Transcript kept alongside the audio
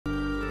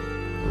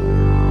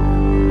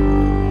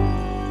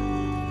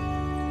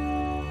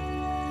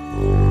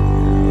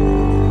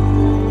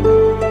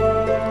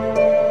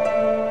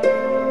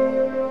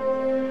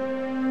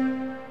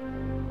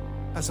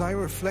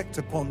reflect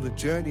upon the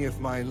journey of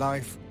my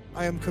life,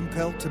 I am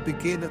compelled to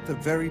begin at the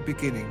very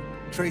beginning,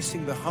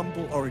 tracing the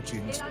humble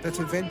origins that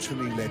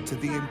eventually led to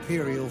the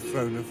imperial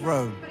throne of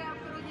Rome.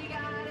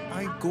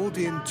 I,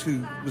 Gordian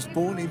II, was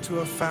born into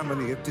a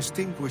family of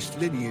distinguished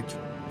lineage,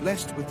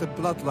 blessed with the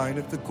bloodline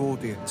of the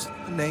Gordians,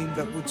 a name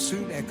that would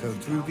soon echo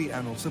through the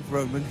annals of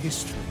Roman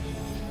history.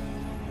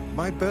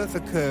 My birth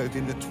occurred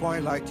in the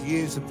twilight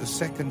years of the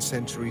 2nd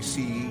century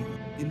CE,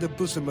 in the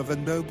bosom of a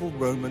noble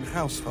Roman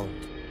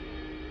household.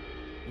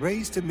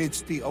 Raised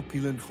amidst the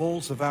opulent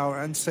halls of our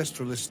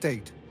ancestral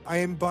estate, I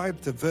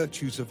imbibed the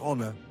virtues of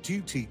honor,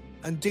 duty,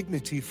 and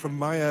dignity from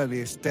my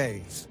earliest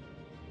days.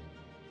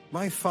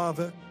 My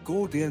father,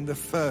 Gordian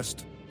I,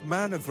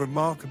 man of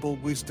remarkable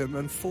wisdom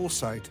and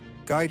foresight,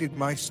 guided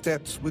my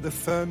steps with a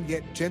firm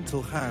yet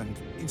gentle hand,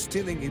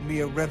 instilling in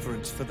me a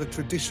reverence for the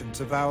traditions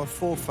of our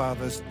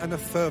forefathers and a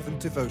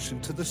fervent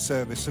devotion to the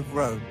service of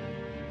Rome.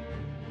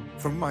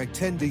 From my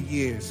tender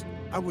years,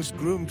 I was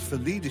groomed for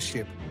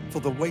leadership, for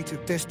the weight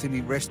of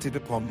destiny rested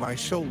upon my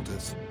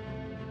shoulders.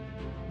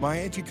 My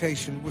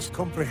education was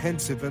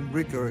comprehensive and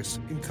rigorous,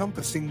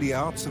 encompassing the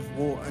arts of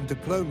war and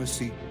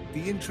diplomacy,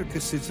 the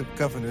intricacies of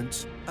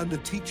governance, and the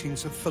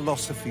teachings of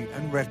philosophy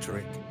and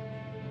rhetoric.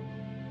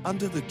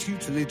 Under the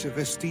tutelage of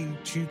esteemed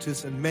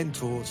tutors and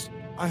mentors,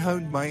 I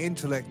honed my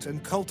intellect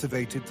and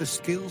cultivated the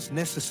skills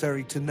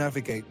necessary to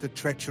navigate the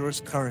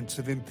treacherous currents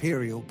of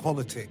imperial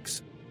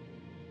politics.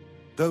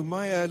 Though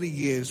my early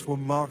years were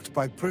marked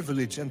by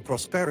privilege and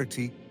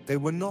prosperity, they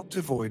were not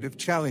devoid of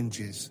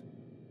challenges.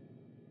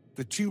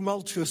 The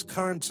tumultuous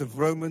currents of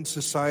Roman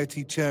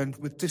society churned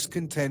with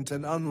discontent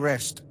and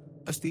unrest,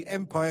 as the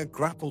empire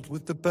grappled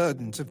with the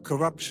burdens of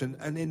corruption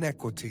and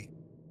inequity.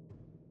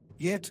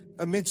 Yet,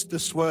 amidst the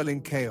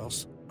swirling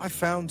chaos, I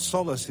found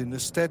solace in the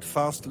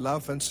steadfast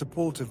love and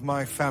support of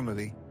my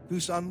family,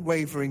 whose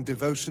unwavering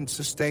devotion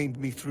sustained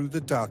me through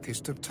the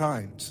darkest of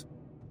times.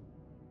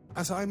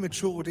 As I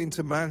matured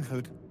into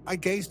manhood, I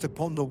gazed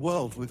upon the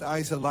world with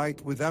eyes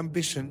alight with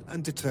ambition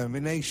and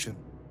determination.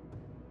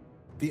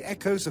 The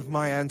echoes of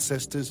my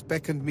ancestors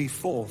beckoned me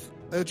forth,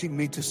 urging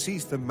me to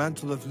seize the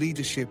mantle of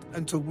leadership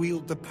and to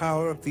wield the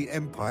power of the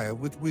empire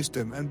with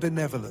wisdom and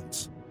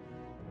benevolence.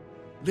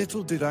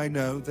 Little did I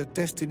know that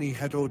destiny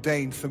had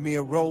ordained for me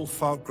a role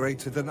far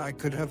greater than I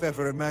could have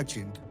ever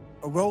imagined,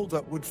 a role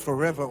that would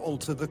forever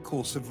alter the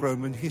course of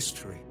Roman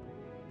history.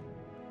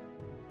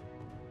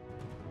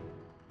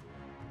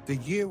 The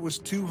year was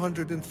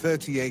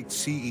 238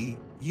 CE,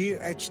 year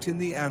etched in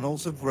the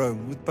annals of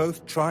Rome with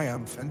both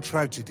triumph and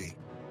tragedy.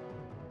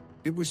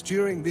 It was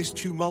during this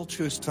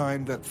tumultuous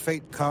time that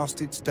fate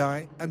cast its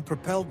die and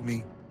propelled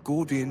me,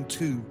 Gordian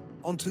II,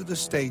 onto the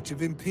stage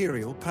of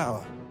imperial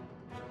power.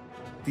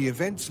 The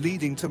events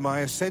leading to my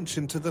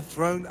ascension to the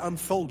throne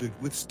unfolded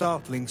with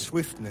startling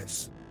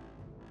swiftness.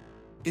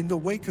 In the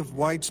wake of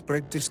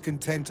widespread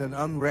discontent and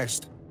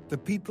unrest, the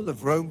people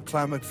of Rome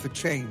clamored for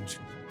change,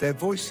 their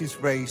voices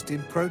raised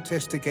in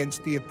protest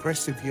against the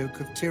oppressive yoke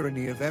of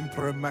tyranny of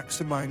Emperor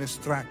Maximinus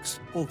Thrax,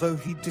 although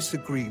he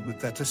disagreed with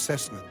that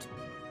assessment.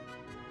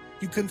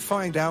 You can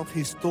find out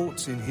his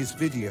thoughts in his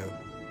video.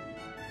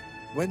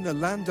 When the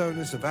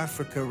landowners of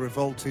Africa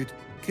revolted,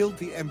 killed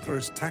the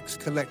emperor's tax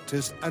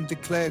collectors, and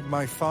declared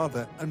my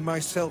father and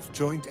myself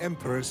joint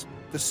emperors,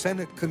 the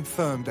Senate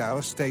confirmed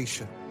our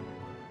station.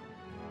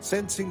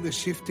 Sensing the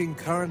shifting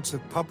currents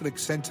of public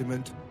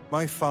sentiment,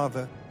 my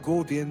father,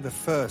 Gordian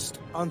I,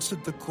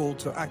 answered the call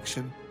to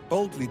action,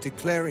 boldly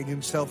declaring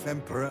himself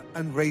emperor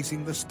and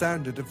raising the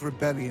standard of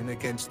rebellion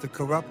against the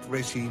corrupt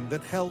regime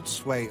that held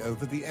sway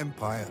over the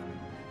empire.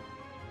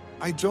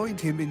 I joined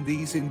him in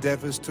these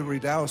endeavors to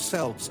rid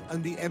ourselves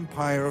and the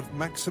empire of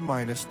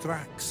Maximinus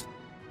Thrax.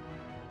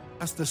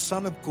 As the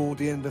son of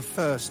Gordian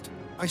I,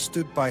 I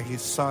stood by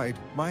his side,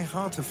 my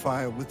heart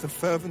afire with the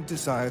fervent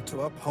desire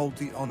to uphold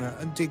the honor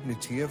and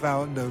dignity of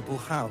our noble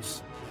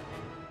house.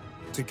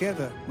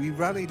 Together, we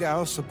rallied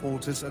our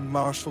supporters and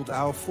marshaled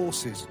our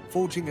forces,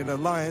 forging an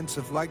alliance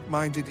of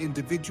like-minded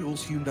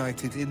individuals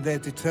united in their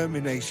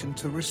determination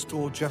to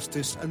restore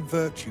justice and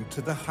virtue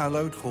to the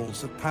hallowed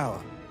halls of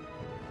power.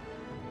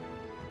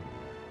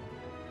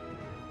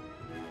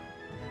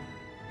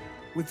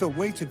 With the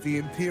weight of the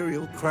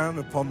imperial crown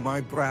upon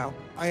my brow,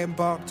 I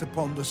embarked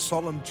upon the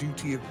solemn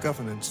duty of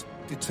governance,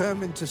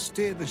 determined to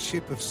steer the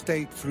ship of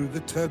state through the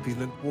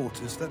turbulent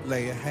waters that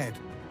lay ahead.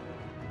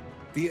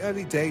 The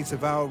early days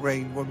of our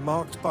reign were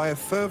marked by a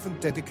fervent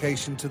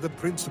dedication to the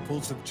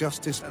principles of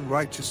justice and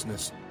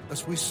righteousness,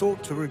 as we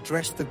sought to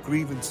redress the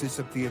grievances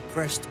of the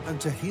oppressed and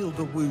to heal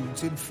the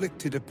wounds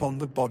inflicted upon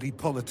the body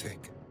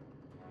politic.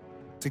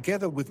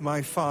 Together with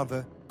my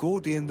father,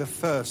 Gordian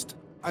I,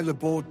 I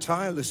labored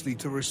tirelessly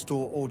to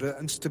restore order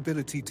and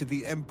stability to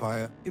the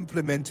empire,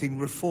 implementing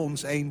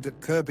reforms aimed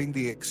at curbing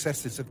the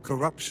excesses of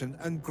corruption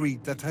and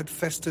greed that had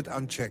festered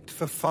unchecked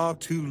for far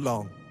too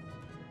long.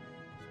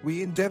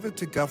 We endeavored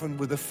to govern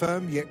with a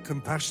firm yet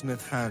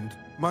compassionate hand,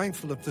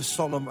 mindful of the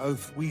solemn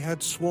oath we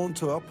had sworn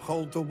to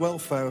uphold the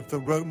welfare of the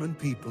Roman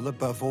people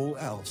above all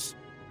else.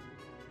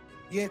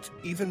 Yet,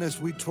 even as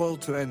we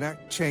toiled to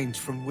enact change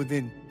from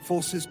within,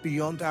 forces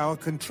beyond our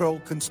control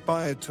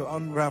conspired to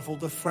unravel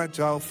the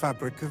fragile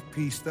fabric of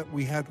peace that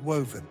we had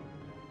woven.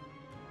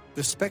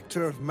 The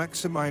specter of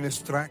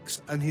Maximinus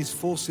Thrax and his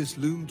forces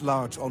loomed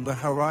large on the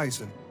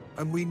horizon,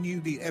 and we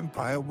knew the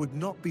empire would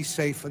not be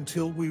safe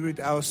until we rid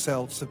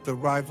ourselves of the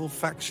rival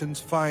factions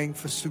vying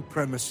for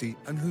supremacy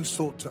and who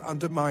sought to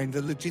undermine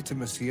the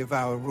legitimacy of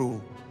our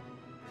rule.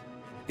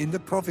 In the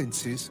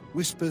provinces,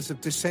 whispers of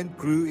dissent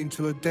grew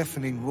into a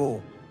deafening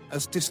roar,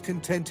 as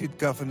discontented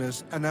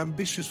governors and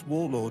ambitious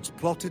warlords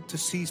plotted to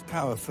seize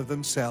power for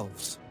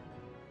themselves.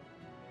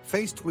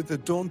 Faced with the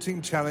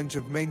daunting challenge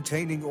of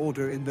maintaining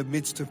order in the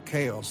midst of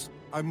chaos,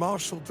 I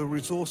marshaled the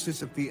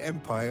resources of the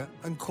empire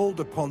and called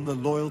upon the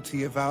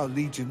loyalty of our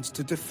legions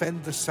to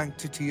defend the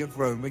sanctity of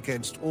Rome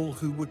against all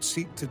who would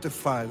seek to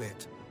defile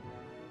it.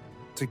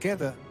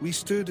 Together, we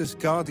stood as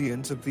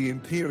guardians of the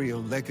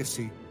imperial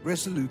legacy,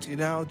 resolute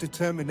in our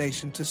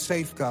determination to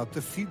safeguard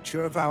the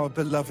future of our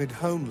beloved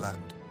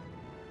homeland.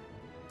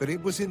 But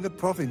it was in the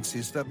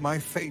provinces that my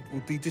fate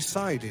would be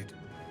decided.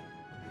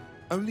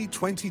 Only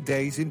 20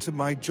 days into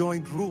my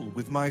joint rule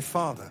with my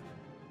father.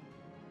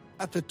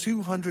 At the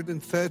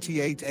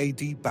 238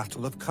 AD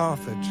Battle of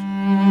Carthage.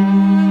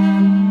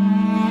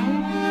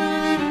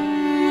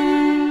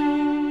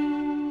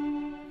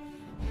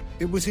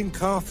 It was in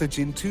Carthage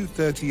in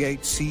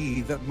 238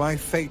 CE that my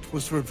fate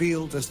was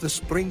revealed as the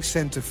spring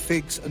scent of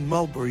figs and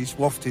mulberries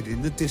wafted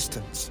in the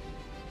distance.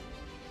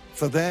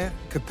 For there,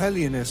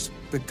 Capellianus,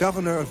 the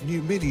governor of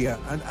Numidia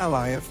and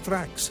ally of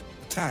Thrax,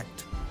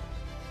 attacked.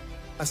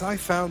 As I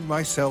found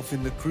myself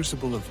in the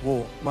crucible of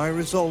war, my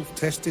resolve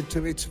tested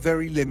to its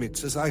very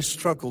limits as I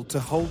struggled to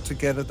hold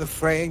together the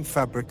fraying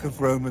fabric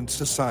of Roman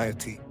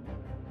society.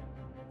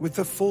 With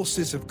the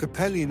forces of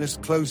Capellianus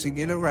closing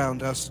in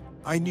around us,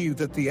 I knew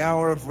that the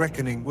hour of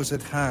reckoning was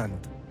at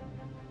hand.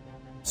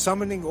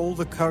 Summoning all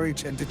the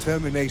courage and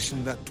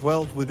determination that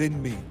dwelled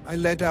within me, I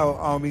led our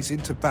armies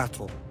into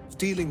battle,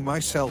 steeling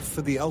myself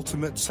for the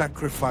ultimate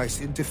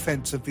sacrifice in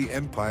defense of the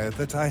empire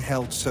that I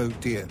held so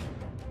dear.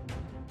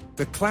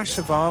 The clash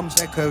of arms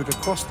echoed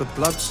across the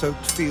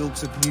blood-soaked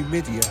fields of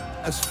Numidia,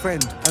 as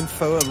friend and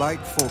foe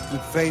alike fought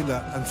with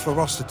valor and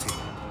ferocity.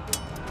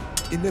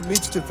 In the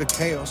midst of the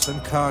chaos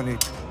and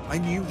carnage, I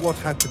knew what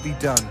had to be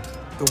done.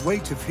 The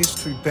weight of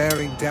history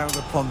bearing down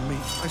upon me,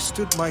 I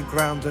stood my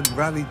ground and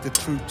rallied the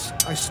troops.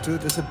 I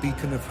stood as a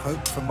beacon of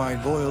hope for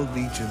my loyal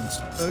legions,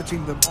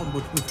 urging them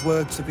onward with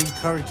words of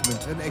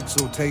encouragement and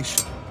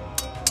exhortation.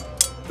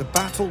 The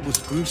battle was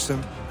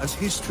gruesome, as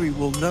history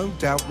will no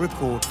doubt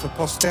record for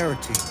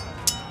posterity.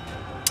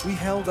 We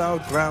held our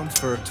ground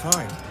for a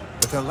time,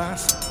 but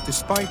alas,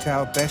 despite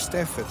our best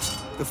efforts,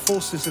 the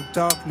forces of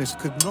darkness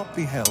could not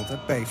be held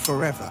at bay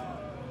forever.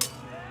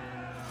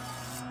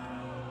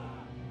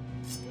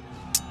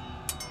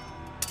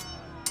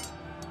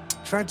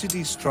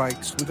 Tragedy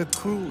strikes with a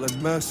cruel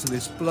and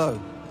merciless blow,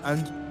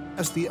 and,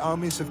 as the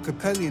armies of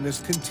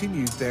Capellianus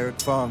continued their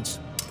advance,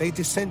 they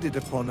descended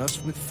upon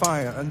us with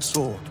fire and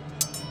sword.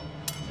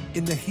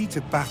 In the heat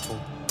of battle,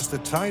 as the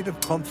tide of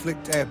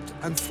conflict ebbed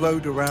and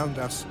flowed around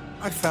us,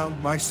 I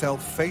found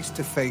myself face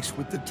to face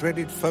with the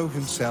dreaded foe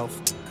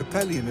himself,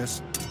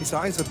 Capellianus, his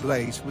eyes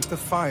ablaze with the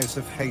fires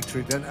of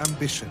hatred and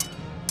ambition.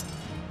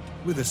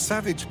 With a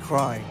savage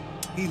cry,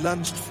 he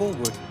lunged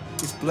forward,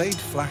 his blade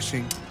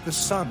flashing, the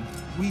sun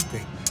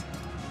weeping.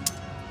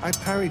 I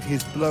parried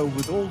his blow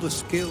with all the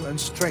skill and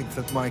strength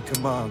at my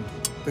command,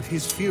 but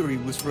his fury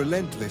was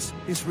relentless,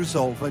 his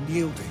resolve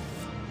unyielding.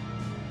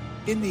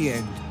 In the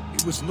end,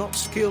 it was not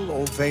skill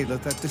or valor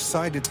that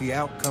decided the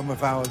outcome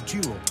of our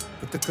duel,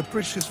 but the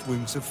capricious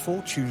whims of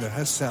Fortuna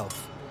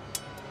herself.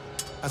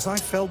 As I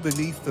fell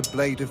beneath the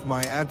blade of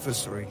my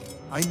adversary,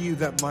 I knew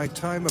that my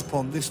time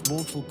upon this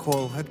mortal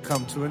coil had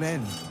come to an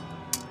end.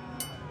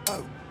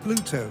 Oh,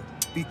 Pluto,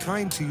 be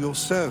kind to your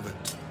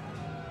servant.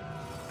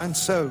 And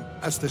so,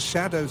 as the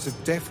shadows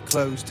of death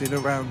closed in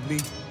around me,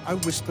 I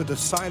whispered a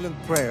silent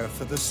prayer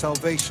for the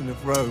salvation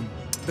of Rome,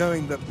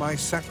 knowing that my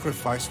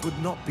sacrifice would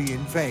not be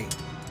in vain.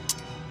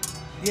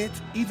 Yet,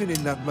 even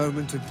in that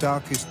moment of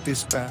darkest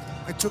despair,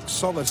 I took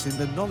solace in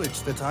the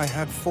knowledge that I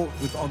had fought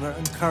with honor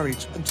and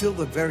courage until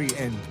the very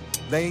end,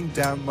 laying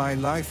down my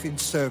life in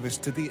service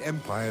to the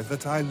empire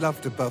that I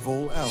loved above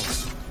all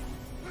else.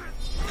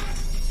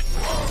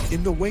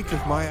 In the wake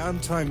of my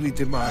untimely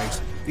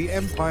demise, the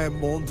empire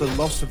mourned the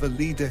loss of a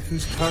leader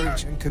whose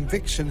courage and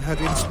conviction had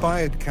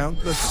inspired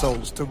countless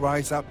souls to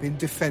rise up in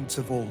defense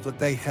of all that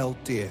they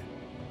held dear.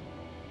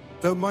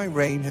 Though my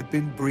reign had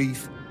been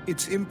brief,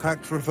 its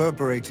impact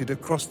reverberated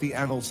across the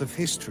annals of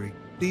history,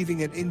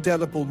 leaving an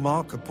indelible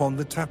mark upon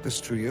the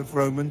tapestry of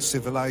Roman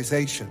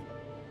civilization.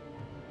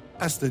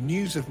 As the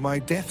news of my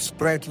death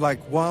spread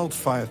like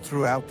wildfire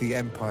throughout the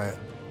empire,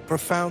 a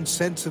profound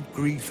sense of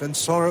grief and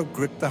sorrow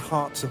gripped the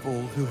hearts of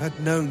all who had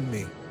known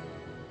me.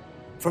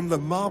 From the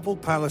marble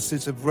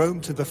palaces of Rome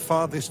to the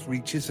farthest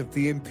reaches of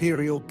the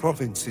imperial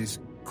provinces,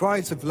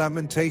 cries of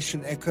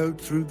lamentation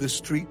echoed through the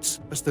streets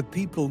as the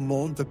people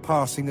mourned the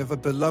passing of a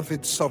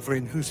beloved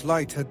sovereign whose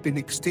light had been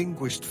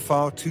extinguished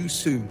far too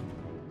soon.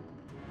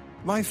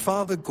 My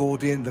father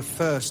Gordian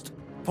I,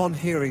 upon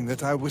hearing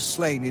that I was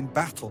slain in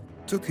battle,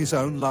 took his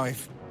own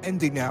life,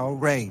 ending our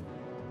reign.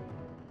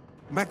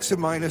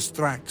 Maximinus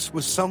Thrax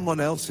was someone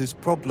else's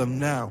problem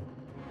now.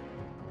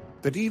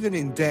 But even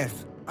in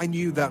death, I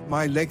knew that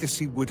my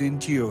legacy would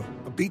endure,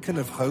 a beacon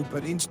of hope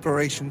and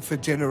inspiration for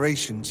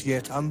generations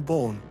yet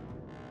unborn.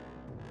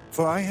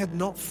 For I had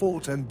not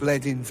fought and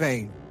bled in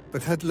vain,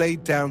 but had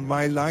laid down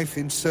my life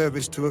in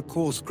service to a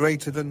cause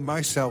greater than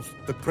myself,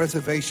 the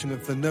preservation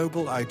of the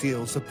noble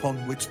ideals upon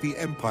which the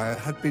empire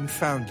had been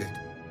founded.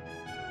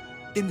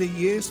 In the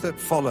years that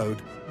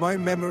followed, my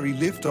memory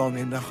lived on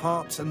in the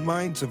hearts and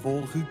minds of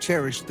all who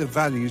cherished the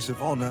values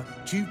of honor,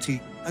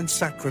 duty, and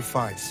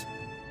sacrifice.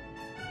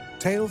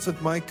 Tales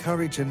of my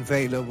courage and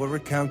valor were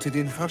recounted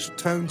in hushed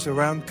tones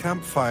around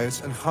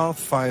campfires and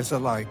hearthfires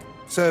alike,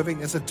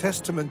 serving as a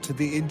testament to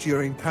the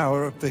enduring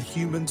power of the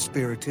human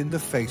spirit in the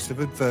face of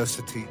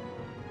adversity.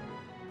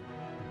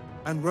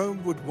 And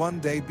Rome would one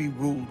day be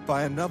ruled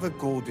by another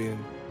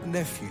Gordian, a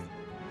nephew.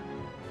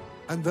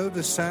 And though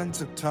the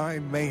sands of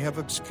time may have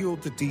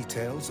obscured the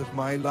details of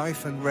my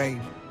life and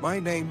reign, my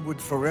name would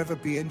forever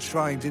be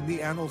enshrined in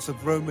the annals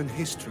of Roman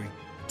history,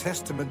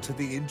 testament to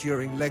the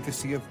enduring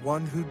legacy of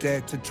one who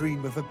dared to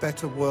dream of a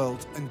better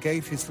world and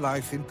gave his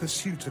life in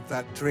pursuit of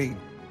that dream.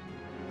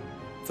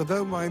 For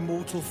though my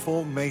mortal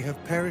form may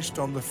have perished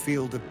on the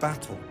field of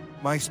battle,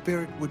 my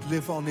spirit would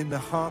live on in the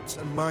hearts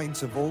and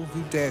minds of all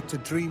who dared to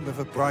dream of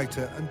a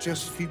brighter and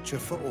just future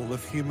for all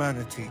of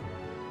humanity.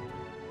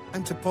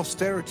 And to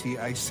posterity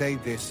I say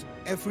this: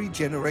 every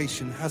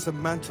generation has a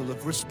mantle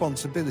of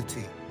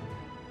responsibility.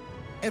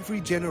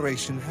 Every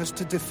generation has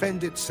to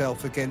defend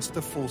itself against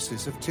the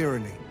forces of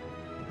tyranny.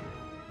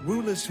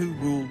 Rulers who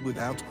rule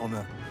without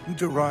honor, who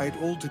deride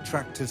all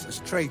detractors as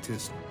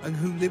traitors, and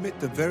who limit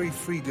the very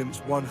freedoms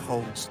one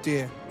holds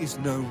dear, is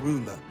no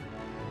ruler.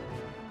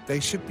 They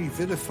should be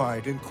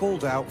vilified and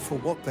called out for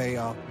what they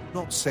are,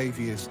 not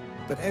saviors,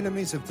 but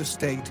enemies of the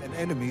state and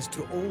enemies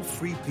to all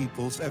free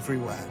peoples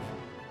everywhere.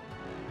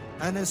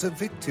 And as a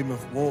victim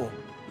of war,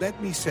 let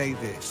me say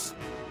this.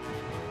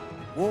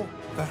 War,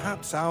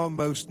 perhaps our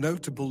most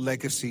notable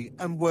legacy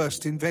and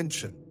worst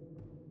invention.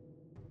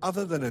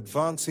 Other than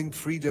advancing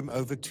freedom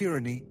over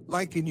tyranny,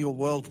 like in your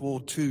World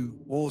War II,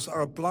 wars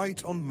are a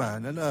blight on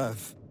man and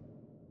earth.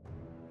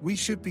 We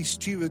should be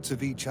stewards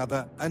of each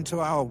other and to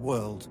our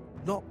world,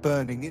 not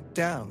burning it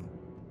down.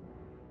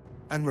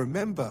 And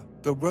remember,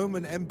 the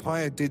Roman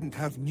Empire didn't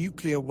have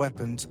nuclear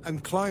weapons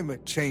and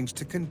climate change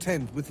to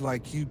contend with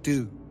like you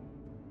do.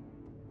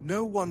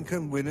 No one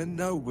can win a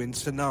no-win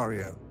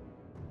scenario.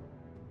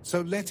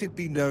 So let it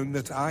be known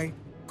that I,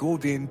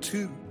 Gordian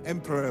II,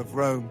 Emperor of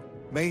Rome,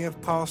 may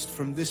have passed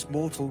from this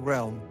mortal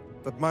realm,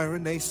 but my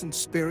Renaissance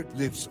spirit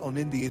lives on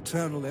in the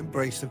eternal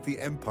embrace of the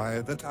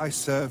empire that I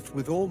served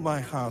with all my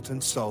heart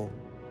and soul.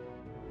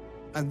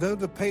 And though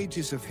the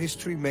pages of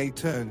history may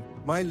turn,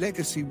 my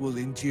legacy will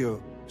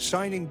endure,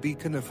 shining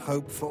beacon of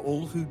hope for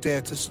all who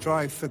dare to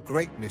strive for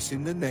greatness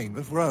in the name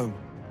of Rome.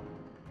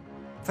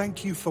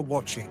 Thank you for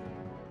watching.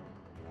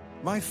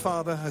 My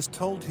father has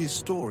told his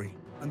story,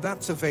 and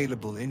that's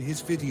available in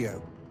his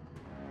video.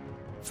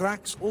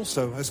 Thrax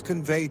also has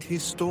conveyed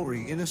his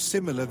story in a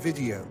similar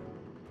video.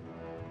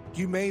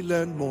 You may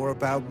learn more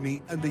about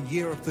me and the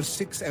year of the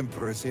 6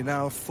 emperors in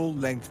our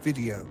full-length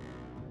video.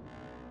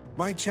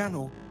 My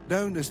channel,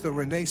 known as the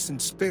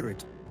Renaissance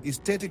Spirit, is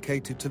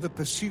dedicated to the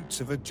pursuits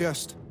of a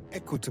just,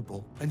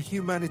 equitable, and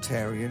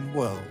humanitarian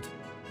world.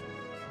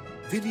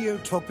 Video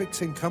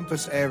topics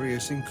encompass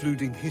areas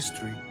including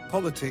history,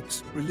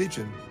 politics,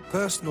 religion,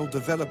 personal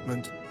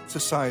development,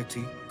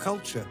 society,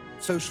 culture,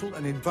 social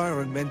and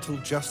environmental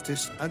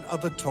justice, and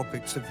other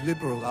topics of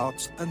liberal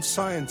arts and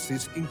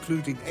sciences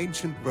including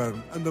ancient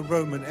Rome and the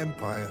Roman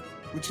Empire,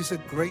 which is a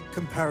great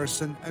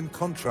comparison and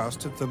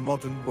contrast of the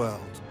modern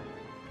world.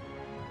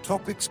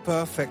 Topics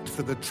perfect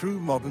for the true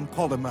modern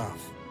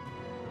polymath.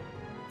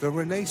 The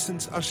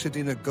Renaissance ushered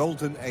in a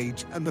golden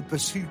age and the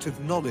pursuit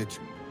of knowledge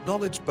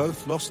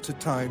both lost to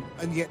time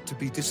and yet to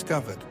be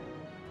discovered.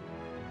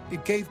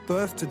 It gave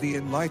birth to the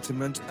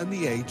Enlightenment and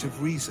the Age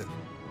of Reason.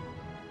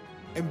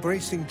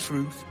 Embracing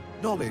truth,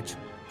 knowledge,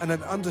 and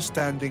an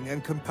understanding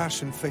and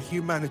compassion for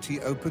humanity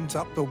opens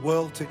up the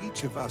world to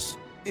each of us,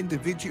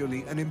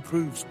 individually, and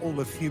improves all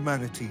of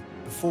humanity,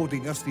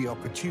 affording us the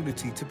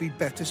opportunity to be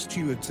better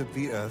stewards of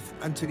the earth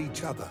and to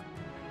each other.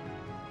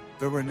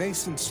 The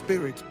Renaissance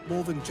spirit,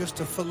 more than just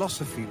a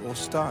philosophy or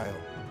style,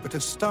 but a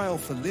style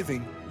for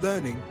living,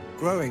 learning,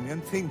 growing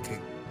and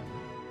thinking.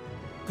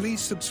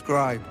 Please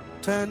subscribe,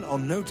 turn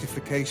on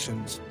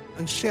notifications,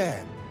 and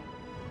share.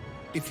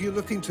 If you're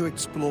looking to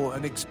explore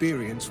and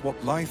experience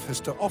what life has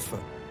to offer,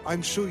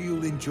 I'm sure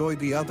you'll enjoy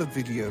the other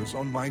videos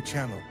on my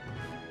channel.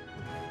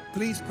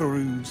 Please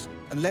peruse,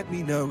 and let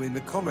me know in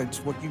the comments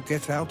what you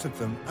get out of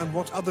them and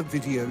what other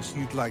videos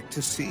you'd like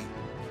to see.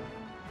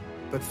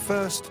 But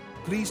first,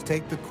 please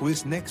take the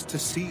quiz next to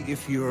see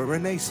if you're a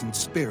Renaissance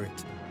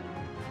spirit.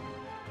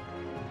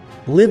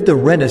 Live the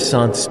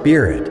Renaissance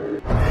spirit.